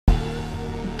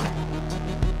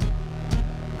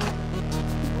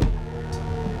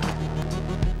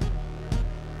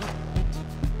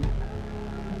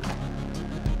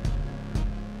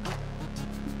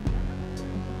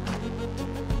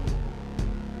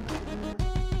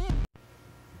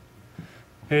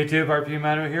Hey YouTube, RP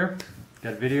Mano here.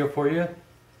 Got a video for you.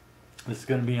 This is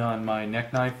going to be on my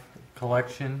neck knife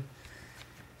collection,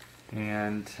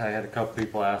 and I had a couple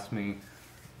people ask me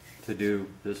to do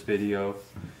this video,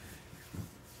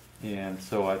 and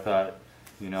so I thought,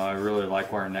 I really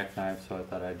like wearing neck knives, so I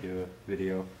thought I'd do a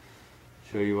video,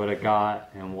 show you what I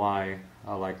got and why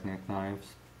I like neck knives.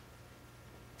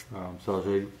 So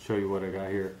I'll show you what I got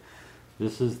here.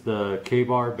 This is the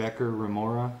Ka-Bar Becker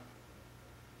Remora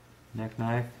neck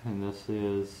knife, and this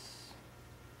is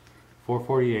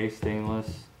 448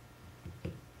 stainless.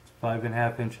 It's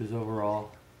 5.5 inches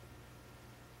overall,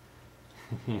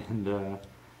 and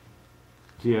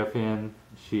GFN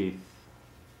sheath,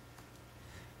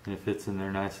 and it fits in there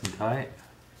nice and tight.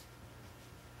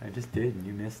 I just did, and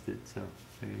you missed it, so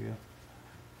there you go.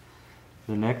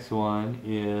 The next one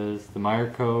is the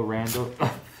Miyako Randall.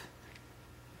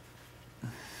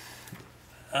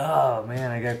 Oh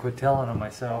man, I gotta quit telling on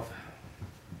myself.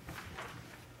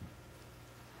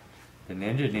 The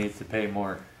ninja needs to pay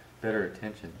better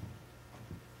attention.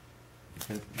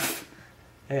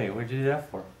 Hey, what'd you do that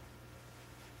for?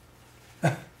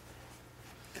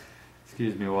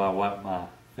 Excuse me while I wipe my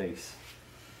face.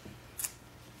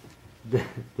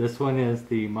 This one is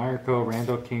the Miyako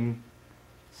Randall King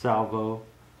Salvo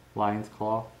Lion's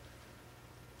Claw.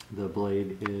 The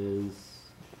blade is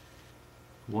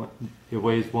it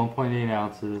weighs 1.8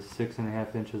 ounces,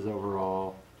 6.5 inches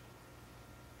overall,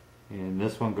 and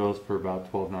this one goes for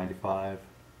about $12.95.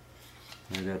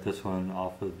 I got this one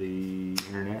off of the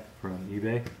internet from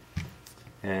eBay,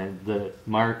 and the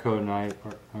Miyako knife,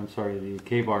 the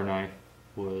Ka-Bar knife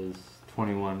was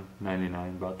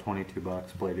 $21.99, about 22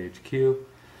 bucks, Blade HQ.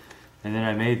 And then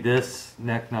I made this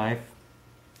neck knife.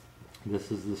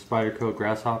 This is the Spyderco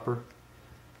Grasshopper.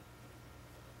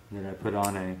 And then I put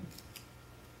on a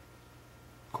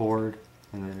cord,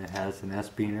 and then it has an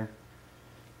S-beaner,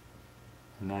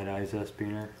 a Night Eyes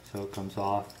S-beaner, so it comes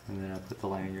off, and then I put the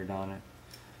lanyard on it.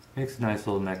 Makes a nice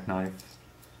little neck knife.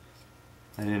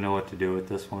 I didn't know what to do with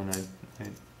this one. I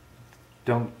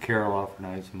don't carry a lot for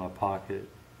knives in my pocket,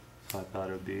 so I thought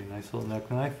it would be a nice little neck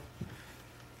knife.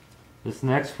 This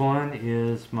next one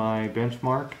is my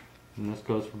Benchmark, and this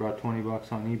goes for about 20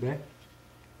 bucks on eBay.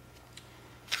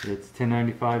 It's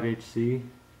 1095 HC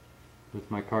with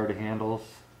micarta handles.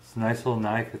 It's a nice little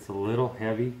knife. It's a little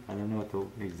heavy. I don't know what the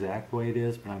exact weight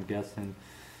is, but I'm guessing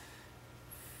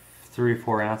 3 or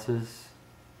 4 ounces.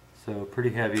 So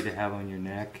pretty heavy to have on your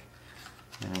neck.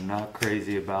 And I'm not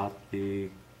crazy about the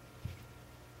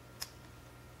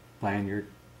lanyard,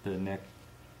 the neck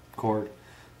cord,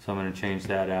 so I'm going to change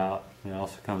that out. It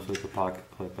also comes with a pocket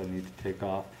clip I need to take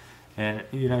off. And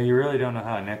you really don't know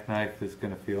how a neck knife is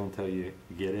going to feel until you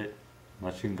get it,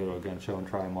 unless you can go to a gun show and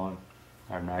try them on,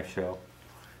 or a knife show,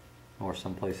 or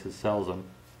some places sells them.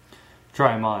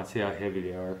 Try them on, see how heavy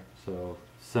they are. So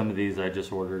some of these I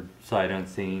just ordered sight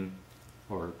unseen,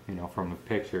 or from a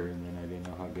picture, and then I didn't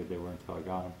know how good they were until I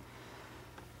got them.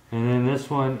 And then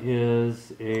this one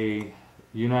is a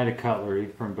United Cutlery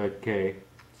from Bud K.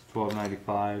 It's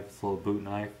 $12.95. It's a little boot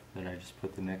knife that I just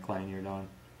put the neck lanyard on.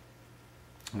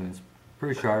 And it's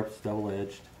pretty sharp, it's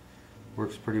double-edged,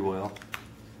 works pretty well.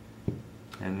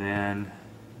 And then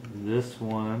this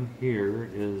one here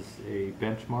is a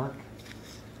Benchmark,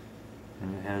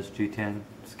 and it has G10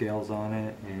 scales on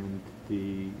it, and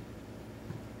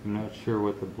I'm not sure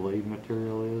what the blade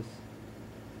material is.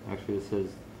 Actually, it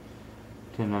says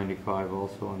 1095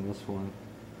 also on this one.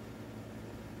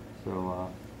 So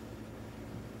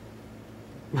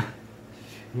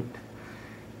shoot.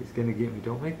 He's gonna get me.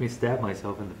 Don't make me stab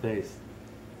myself in the face.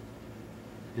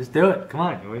 Just do it. Come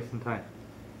on, you're wasting time.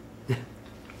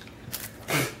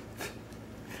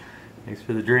 Thanks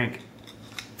for the drink.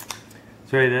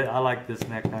 Sorry, I like this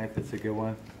neck knife. It's a good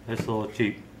one. It's a little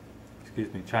cheap.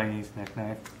 Excuse me, Chinese neck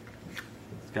knife.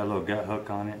 It's got a little gut hook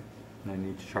on it, and I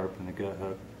need to sharpen the gut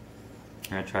hook.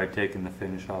 And I tried taking the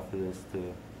finish off of this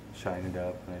to shine it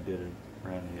up, and I did it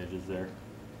around the edges there.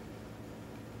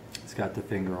 It's got the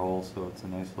finger hole, so it's a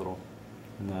nice little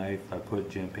knife. I put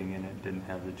jimping in it, didn't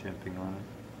have the jimping on it.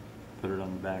 Put it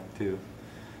on the back too.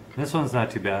 This one's not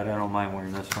too bad. I don't mind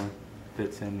wearing this one.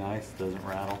 Fits in nice, doesn't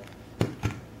rattle.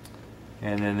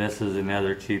 And then this is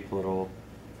another cheap little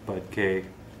Bud K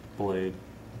blade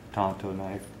Tonto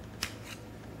knife.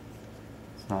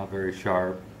 It's not very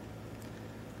sharp.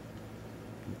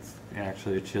 It's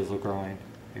actually a chisel grind.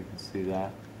 You can see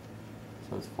that.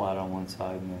 So it's flat on one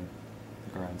side and then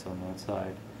grinds on that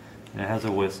side, and it has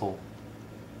a whistle.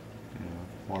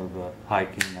 More of a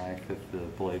hiking knife if the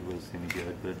blade was any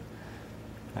good, but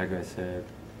like I said,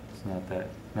 it's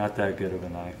not that good of a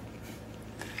knife.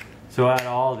 So out of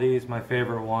all these, my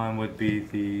favorite one would be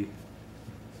the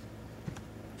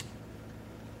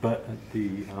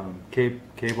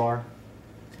K-Bar,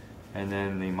 and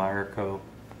then the Miraco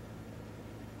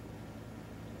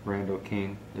Rando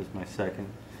King is my second,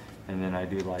 and then I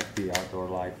do like the Outdoor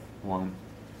Life one.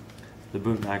 The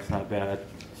boot knife's not bad,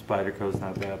 Spyderco's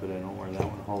not bad, but I don't wear that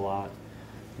one a whole lot.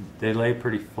 They lay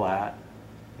pretty flat,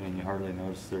 and you hardly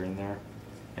notice they're in there.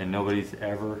 And nobody's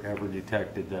ever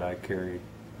detected that I carry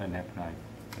a neck knife.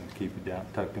 I keep it down,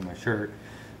 tucked in my shirt.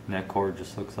 Neck cord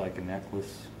just looks like a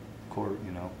necklace cord,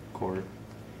 you know, cord.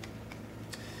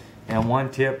 And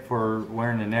one tip for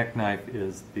wearing a neck knife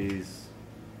is these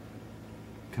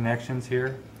connections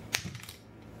here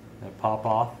that pop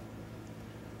off.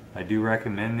 I do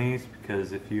recommend these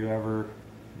because if you're ever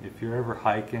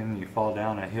hiking, you fall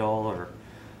down a hill or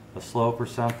a slope or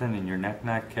something, and your neck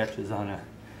knife catches on a,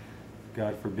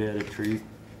 God forbid, a tree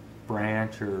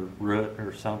branch or root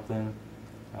or something,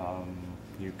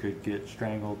 you could get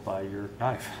strangled by your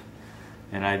knife.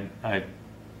 And I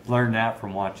learned that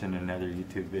from watching another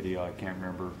YouTube video. I can't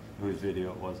remember whose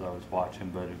video it was I was watching,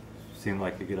 but it seemed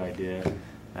like a good idea.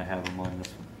 I have them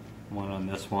on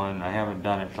this one. I haven't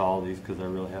done it to all these because I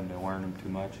really haven't been wearing them too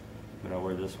much, but I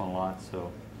wear this one a lot,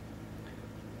 so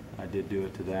I did do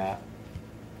it to that.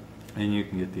 And you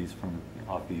can get these from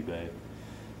off eBay.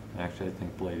 Actually, I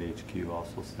think Blade HQ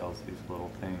also sells these little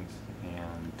things,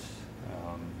 and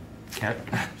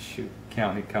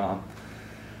County Com.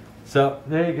 So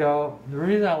there you go. The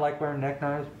reason I like wearing neck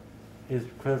knives is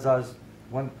because I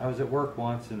was at work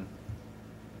once and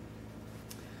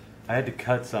I had to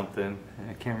cut something, and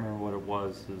I can't remember what it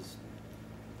was. It was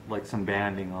like some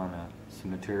banding on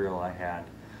some material I had,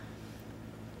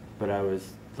 but I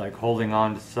was like holding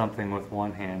on to something with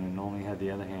one hand and only had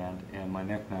the other hand, and my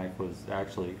neck knife was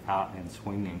actually out and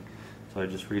swinging, so I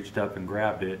just reached up and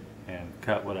grabbed it and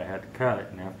cut what I had to cut.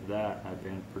 And after that, I've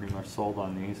been pretty much sold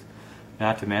on these.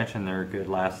 Not to mention they're a good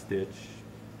last ditch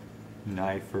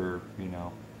knife for, you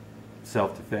know,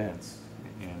 self-defense,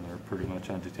 and they're pretty much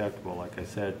undetectable. Like I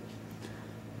said,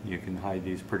 you can hide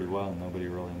these pretty well and nobody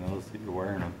really knows that you're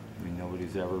wearing them. I mean,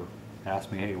 nobody's ever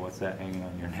asked me, hey, what's that hanging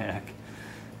on your neck?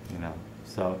 You know,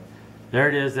 so there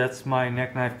it is. That's my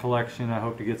neck knife collection. I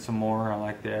hope to get some more. I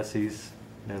like the Essies.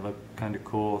 They look kind of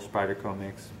cool. Spyderco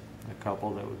makes a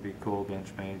couple that would be cool,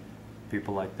 Benchmade,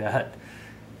 people like that.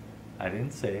 I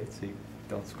didn't say it, so you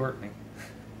don't squirt me.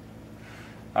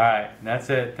 Alright, that's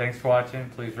it. Thanks for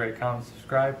watching. Please rate, comment,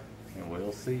 subscribe, and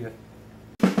we'll see you.